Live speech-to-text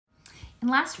In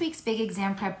last week's Big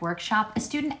Exam Prep workshop, a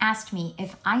student asked me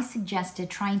if I suggested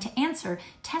trying to answer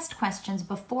test questions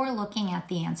before looking at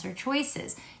the answer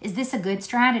choices. Is this a good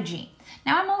strategy?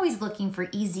 Now, I'm always looking for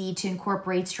easy to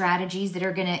incorporate strategies that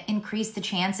are going to increase the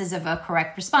chances of a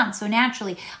correct response. So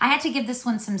naturally, I had to give this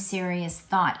one some serious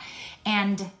thought.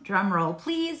 And drum roll,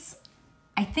 please.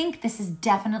 I think this is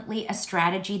definitely a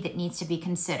strategy that needs to be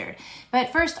considered.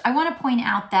 But first, I want to point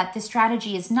out that this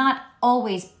strategy is not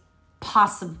always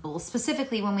possible,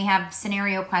 specifically when we have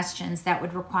scenario questions that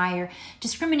would require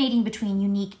discriminating between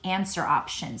unique answer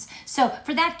options. So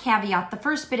for that caveat, the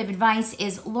first bit of advice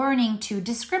is learning to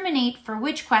discriminate for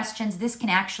which questions this can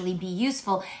actually be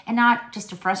useful and not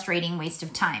just a frustrating waste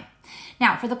of time.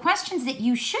 Now, for the questions that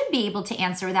you should be able to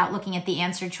answer without looking at the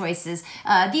answer choices,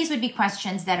 these would be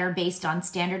questions that are based on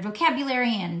standard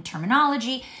vocabulary and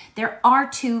terminology. There are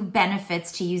two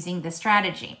benefits to using this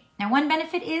strategy. Now, one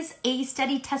benefit is a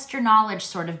study test your knowledge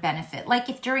sort of benefit. Like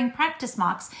if during practice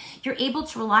mocks, you're able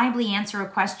to reliably answer a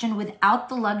question without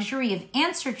the luxury of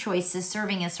answer choices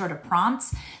serving as sort of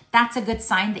prompts, that's a good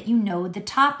sign that you know the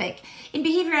topic. In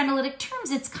behavior analytic terms,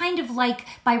 it's kind of like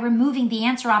by removing the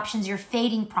answer options, you're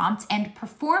fading prompts and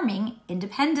performing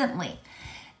independently.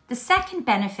 The second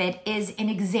benefit is an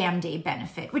exam day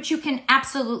benefit, which you can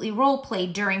absolutely role play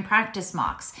during practice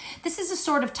mocks. This is a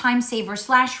sort of time saver /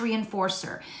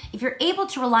 reinforcer. If you're able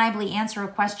to reliably answer a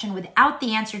question without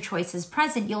the answer choices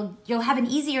present, you'll have an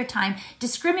easier time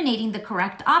discriminating the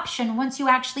correct option once you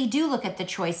actually do look at the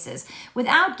choices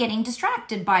without getting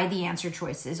distracted by the answer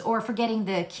choices or forgetting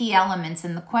the key elements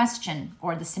in the question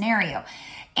or the scenario.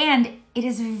 And it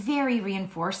is very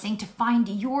reinforcing to find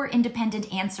your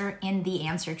independent answer in the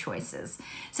answer choices.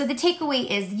 So the takeaway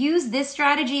is use this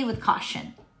strategy with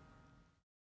caution.